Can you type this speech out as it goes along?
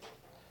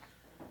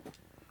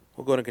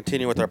We're going to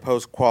continue with our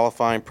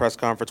post-qualifying press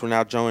conference. We're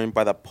now joined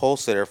by the pole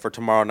sitter for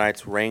tomorrow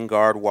night's Rain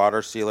Guard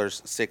Water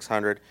Sealers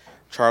 600,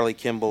 Charlie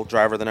Kimball,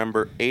 driver of the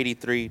number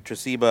 83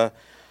 Tresiba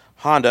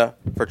Honda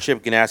for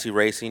Chip Ganassi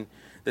Racing.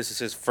 This is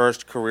his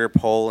first career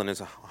pole and his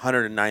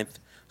 109th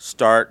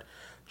start.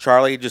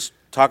 Charlie, just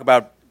talk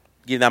about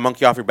getting that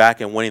monkey off your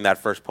back and winning that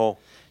first pole.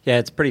 Yeah,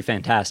 it's pretty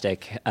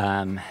fantastic.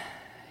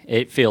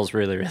 It feels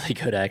really, really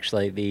good,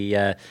 actually.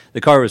 The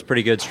car was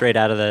pretty good straight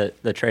out of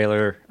the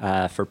trailer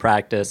for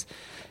practice.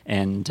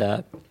 And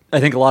I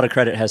think a lot of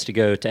credit has to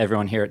go to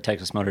everyone here at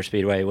Texas Motor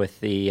Speedway with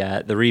the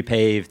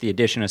repave, the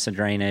addition of some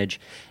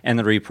drainage, and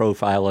the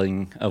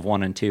reprofiling of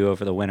 1 and 2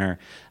 over the winter.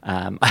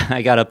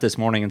 I got up this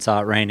morning and saw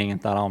it raining and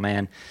thought, oh,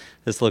 man,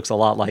 this looks a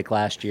lot like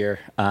last year.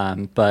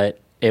 But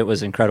it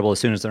was incredible. As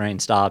soon as the rain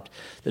stopped,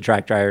 the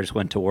track dryers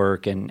went to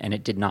work, and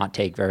it did not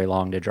take very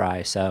long to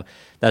dry. So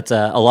that's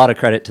a lot of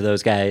credit to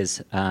those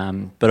guys.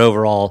 But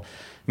overall,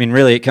 I mean,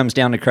 really, it comes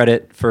down to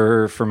credit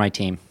for my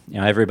team. You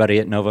know, everybody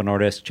at Novo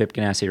Nordisk, Chip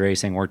Ganassi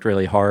Racing worked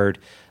really hard.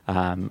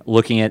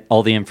 Looking at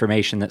all the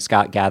information that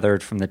Scott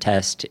gathered from the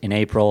test in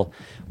April,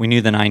 we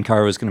knew the 9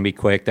 car was going to be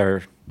quick.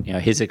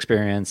 His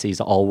experience,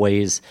 he's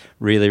always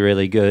really,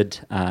 really good,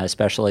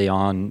 especially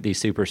on these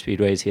super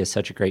speedways. He has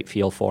such a great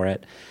feel for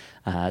it.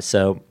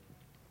 So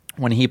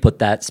when he put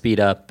that speed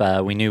up,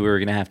 we knew we were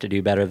going to have to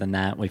do better than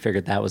that. We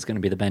figured that was going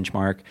to be the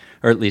benchmark,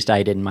 or at least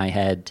I did in my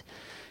head.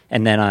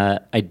 And then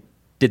I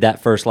did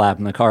that first lap,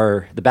 and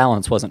the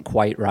balance wasn't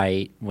quite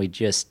right.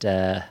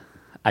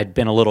 I'd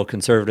been a little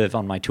conservative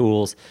on my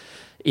tools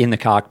in the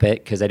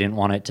cockpit because I didn't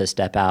want it to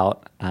step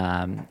out.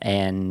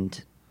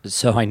 And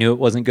so I knew it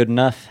wasn't good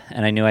enough,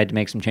 and I knew I had to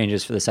make some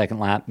changes for the second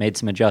lap, made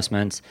some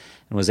adjustments,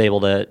 and was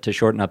able to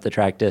shorten up the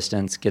track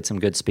distance, get some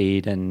good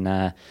speed. And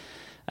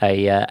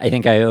I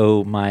think I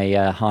owe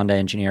my Honda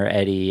engineer,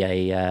 Eddie,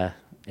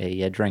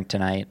 a drink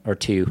tonight or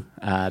two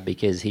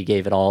because he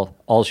gave it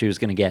all she was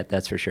going to get,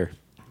 that's for sure.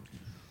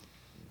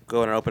 Go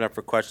ahead and open up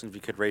for questions. If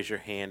you could raise your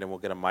hand, and we'll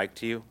get a mic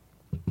to you.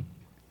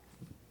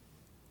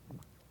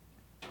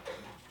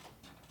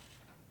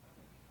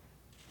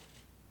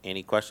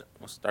 Any questions?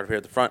 We'll start here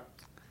at the front.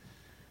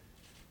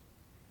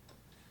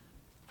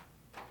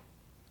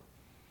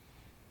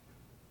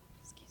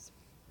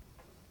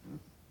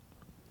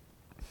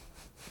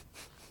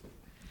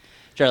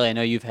 Charlie, I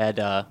know you've had,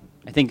 I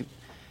think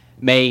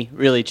May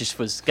really just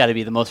was got to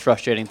be the most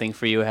frustrating thing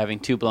for you, having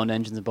 2 blown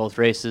engines in both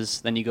races.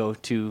 Then you go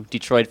to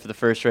Detroit for the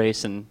first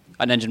race, and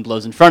an engine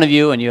blows in front of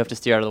you, and you have to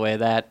steer out of the way of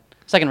that.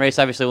 Second race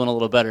obviously went a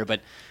little better,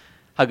 but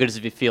how good does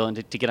it feel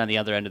to get on the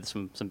other end of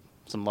some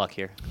luck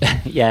here?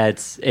 Yeah,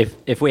 it's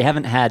if we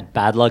haven't had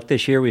bad luck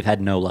this year, we've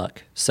had no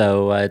luck.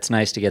 So it's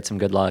nice to get some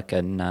good luck,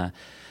 and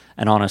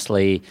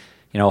honestly,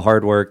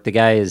 hard work. The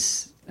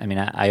guys, I mean,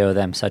 I owe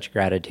them such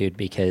gratitude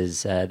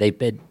because they've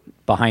been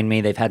behind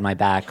me. They've had my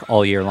back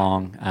all year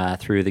long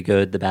through the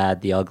good, the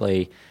bad, the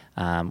ugly.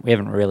 We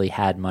haven't really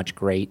had much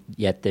great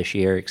yet this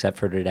year except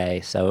for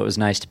today, so it was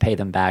nice to pay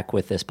them back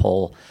with this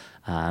pole.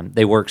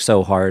 They worked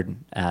so hard,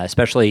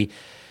 especially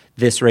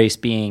this race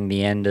being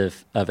the end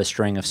of a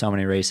string of so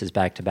many races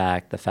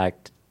back-to-back. The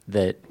fact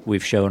that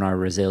we've shown our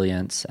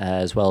resilience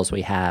as well as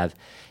we have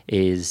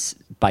is,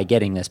 by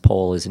getting this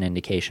pole, is an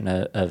indication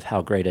of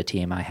how great a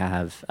team I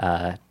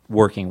have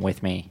working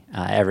with me.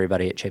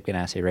 Everybody at Chip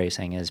Ganassi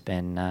Racing has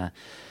been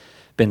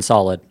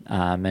solid.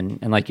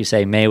 And like you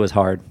say, May was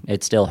hard.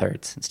 It still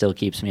hurts. It still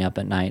keeps me up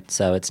at night.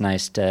 So it's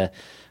nice to,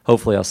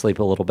 hopefully I'll sleep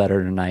a little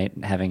better tonight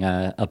having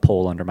a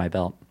pole under my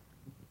belt.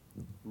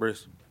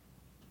 Bruce.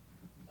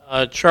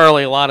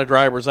 Charlie, a lot of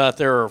drivers out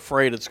there are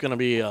afraid it's going to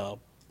be a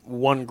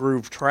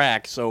one-groove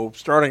track, so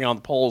starting on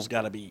the pole's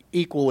got to be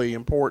equally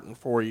important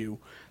for you.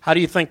 How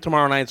do you think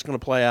tomorrow night's going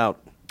to play out?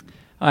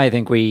 I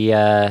think we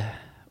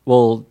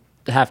will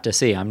have to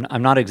see.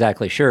 I'm not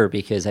exactly sure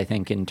because I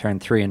think in turn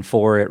 3 and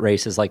 4 it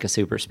races like a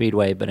super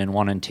speedway, but in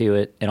 1 and 2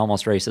 it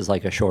almost races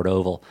like a short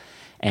oval.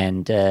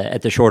 And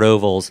at the short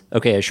ovals,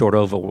 okay, a short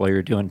oval where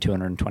you're doing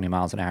 220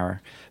 miles an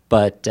hour,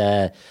 but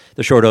the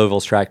short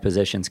ovals track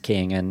position's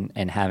king,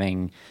 and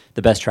having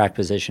the best track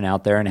position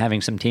out there and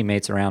having some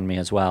teammates around me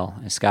as well.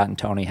 Scott and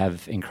Tony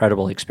have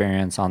incredible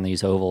experience on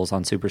these ovals,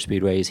 on super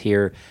speedways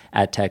here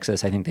at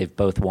Texas. I think they've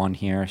both won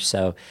here,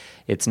 so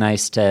it's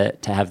nice to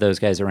have those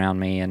guys around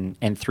me.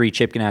 And 3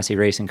 Chip Ganassi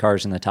Racing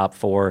cars in the top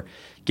 4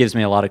 gives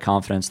me a lot of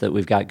confidence that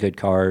we've got good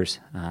cars.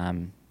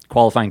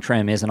 Qualifying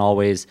trim isn't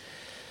always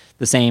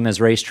the same as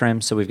race trim,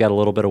 so we've got a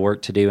little bit of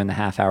work to do in the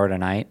half hour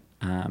tonight.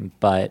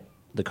 But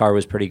the car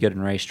was pretty good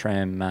in race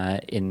trim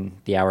in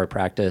the hour of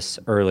practice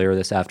earlier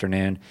this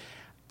afternoon.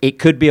 It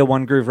could be a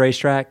one-groove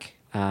racetrack,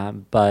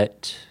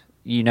 but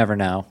you never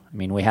know. I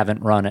mean, we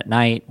haven't run at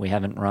night. We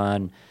haven't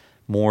run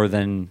more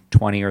than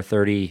 20 or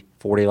 30,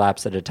 40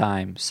 laps at a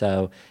time.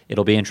 So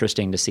it'll be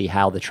interesting to see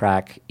how the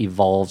track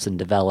evolves and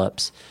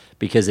develops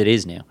because it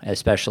is new,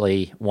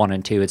 especially 1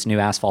 and 2. It's new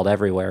asphalt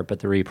everywhere, but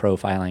the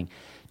reprofiling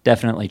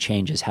definitely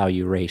changes how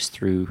you race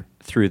through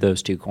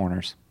those 2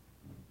 corners.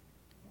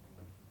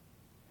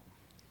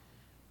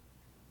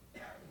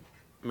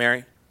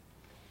 Mary?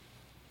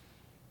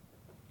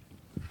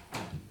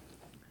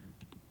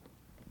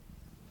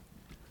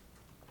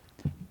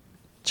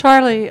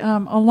 Charlie,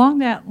 along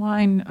that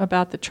line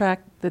about the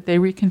track that they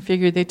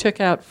reconfigured, they took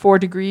out 4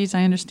 degrees,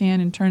 I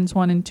understand, in turns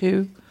 1 and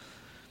 2.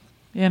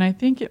 And I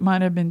think it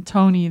might have been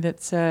Tony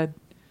that said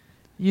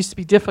it used to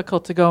be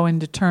difficult to go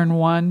into turn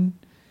 1,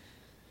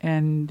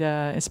 and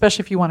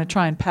especially if you want to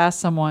try and pass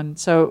someone.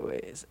 So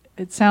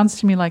it sounds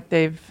to me like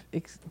they've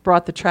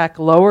brought the track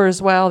lower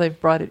as well.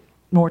 They've brought it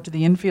more to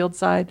the infield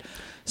side.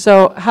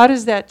 So how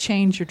does that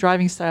change your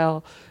driving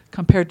style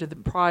compared to the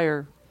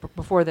prior,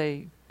 before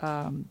they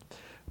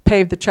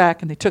paved the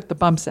track and they took the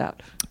bumps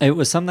out? It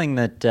was something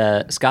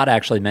that Scott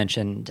actually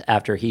mentioned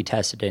after he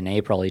tested in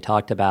April. He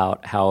talked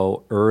about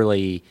how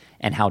early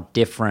and how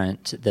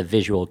different the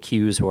visual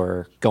cues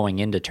were going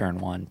into turn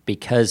 1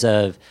 because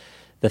of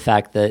the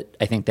fact that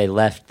I think they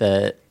left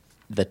the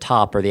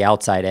top or the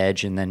outside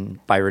edge, and then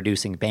by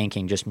reducing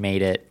banking just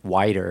made it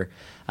wider.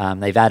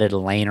 They've added a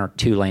lane or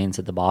 2 lanes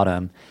at the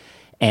bottom,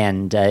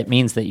 and it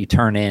means that you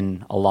turn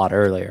in a lot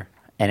earlier.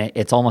 And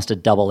it's almost a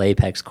double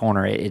apex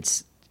corner.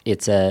 It's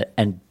a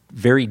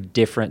very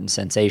different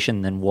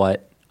sensation than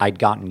what I'd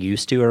gotten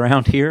used to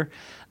around here.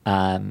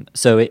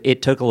 So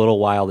it took a little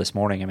while this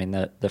morning. I mean,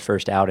 the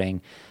first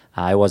outing,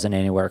 I wasn't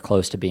anywhere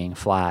close to being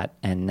flat,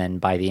 and then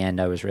by the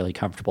end, I was really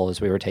comfortable as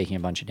we were taking a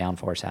bunch of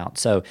downforce out.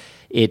 So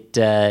it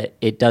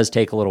does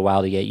take a little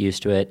while to get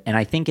used to it, and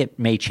I think it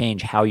may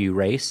change how you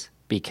race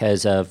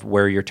because of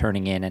where you're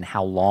turning in and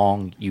how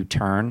long you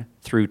turn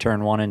through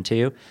turn 1 and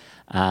 2.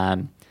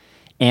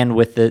 And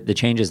with the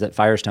changes that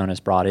Firestone has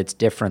brought, it's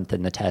different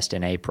than the test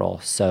in April.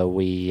 So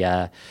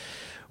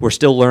we're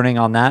still learning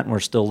on that, and we're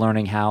still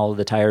learning how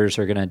the tires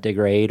are going to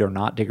degrade or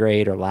not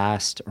degrade or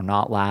last or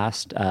not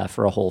last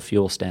for a whole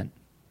fuel stint.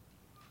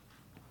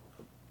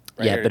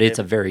 Right yeah, here, but it's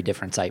a David. very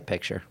different sight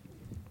picture.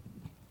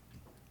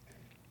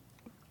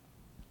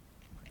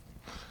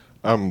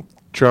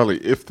 Charlie,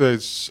 if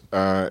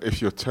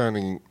you're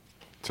turning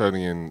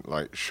in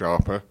like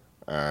sharper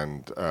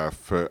and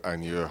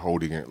you're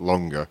holding it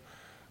longer,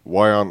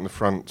 why aren't the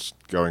fronts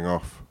going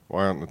off?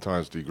 Why aren't the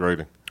tires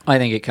degrading? I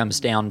think it comes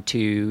down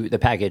to the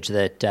package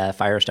that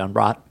Firestone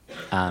brought.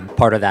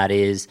 Part of that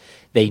is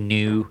they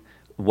knew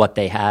what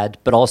they had,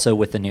 but also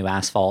with the new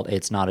asphalt,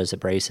 it's not as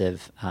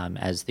abrasive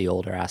as the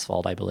older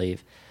asphalt, I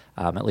believe.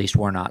 At least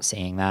we're not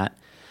seeing that.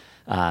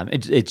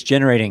 It's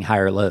generating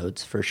higher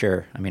loads for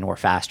sure. I mean, we're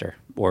faster.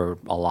 We're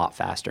a lot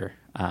faster.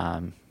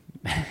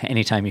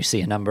 Anytime you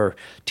see a number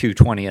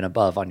 220 and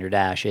above on your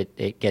dash,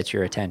 it gets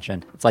your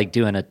attention. It's like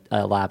doing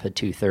a lap at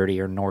 230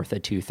 or north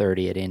of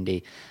 230 at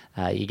Indy.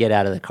 You get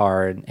out of the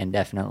car and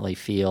definitely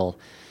feel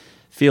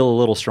a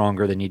little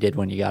stronger than you did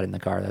when you got in the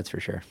car, that's for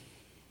sure.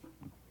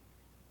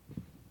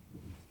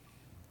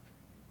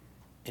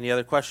 Any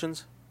other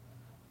questions?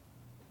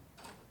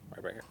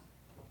 Right here.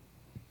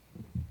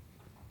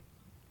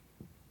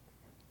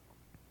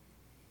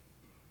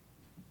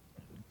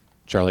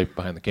 Charlie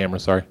behind the camera,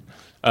 sorry.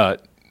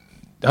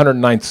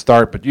 109th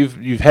start, but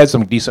you've had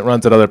some decent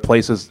runs at other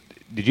places.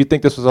 Did you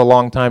think this was a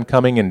long time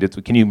coming?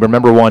 And can you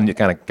remember one you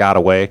kind of got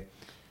away?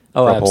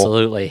 Oh, for a pole?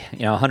 absolutely.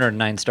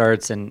 109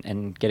 starts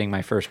and getting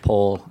my first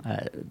pole,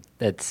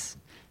 that's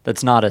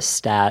not a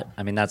stat.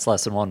 I mean, that's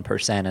less than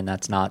 1%, and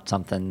that's not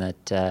something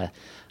that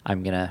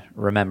I'm going to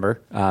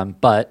remember.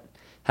 But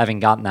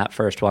having gotten that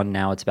first one,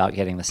 now it's about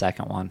getting the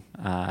second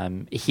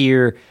one.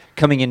 Here,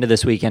 coming into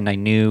this weekend, I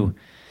knew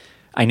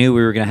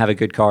we were going to have a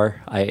good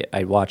car.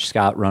 I watched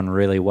Scott run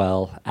really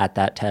well at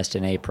that test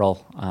in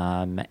April,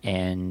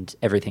 and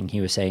everything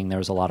he was saying, there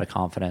was a lot of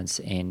confidence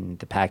in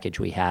the package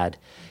we had.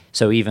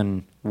 So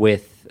even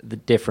with the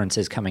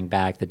differences coming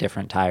back, the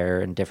different tire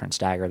and different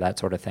stagger, that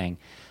sort of thing,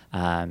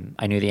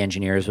 I knew the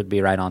engineers would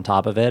be right on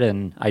top of it,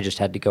 and I just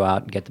had to go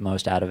out and get the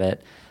most out of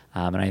it.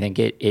 And I think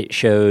it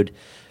showed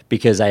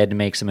because I had to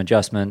make some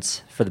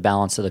adjustments for the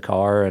balance of the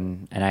car,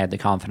 and I had the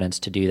confidence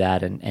to do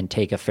that and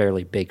take a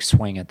fairly big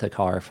swing at the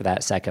car for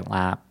that second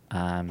lap.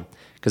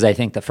 Because I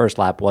think the first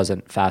lap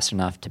wasn't fast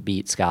enough to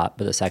beat Scott,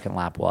 but the second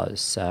lap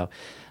was. So,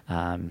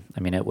 I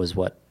mean, it was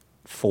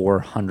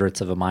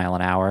 0.04 of a mile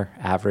an hour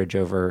average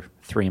over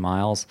 3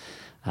 miles.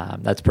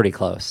 That's pretty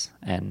close,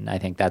 and I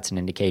think that's an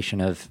indication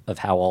of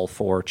how all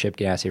 4 Chip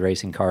Ganassi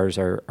racing cars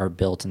are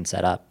built and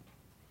set up.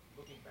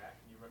 Looking back,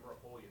 can you remember a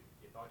pole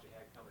you thought you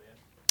had coming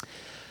in?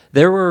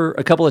 There were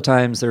a couple of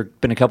times, there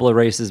have been a couple of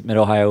races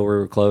Mid-Ohio where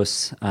we were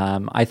close.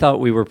 I thought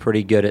we were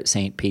pretty good at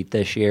St. Pete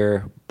this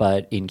year,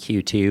 but in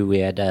Q2 we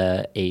had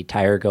a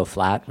tire go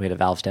flat. We had a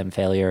valve stem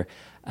failure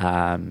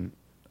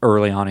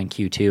early on in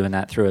Q2, and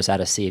that threw us out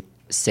of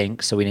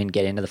sync, so we didn't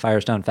get into the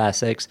Firestone Fast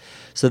 6.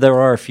 So there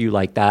are a few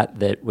like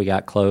that we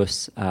got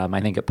close. I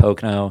think at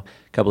Pocono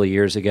a couple of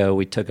years ago,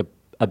 we took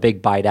a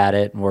big bite at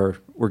it, and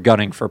we're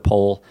gunning for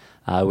pole.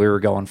 We were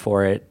going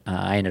for it.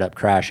 I ended up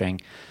crashing.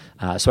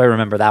 So I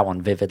remember that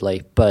one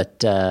vividly. But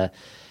there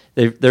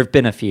have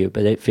been a few,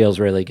 but it feels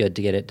really good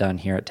to get it done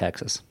here at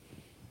Texas.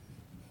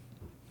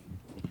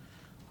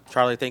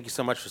 Charlie, thank you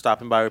so much for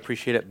stopping by. We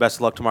appreciate it. Best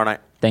of luck tomorrow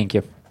night. Thank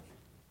you.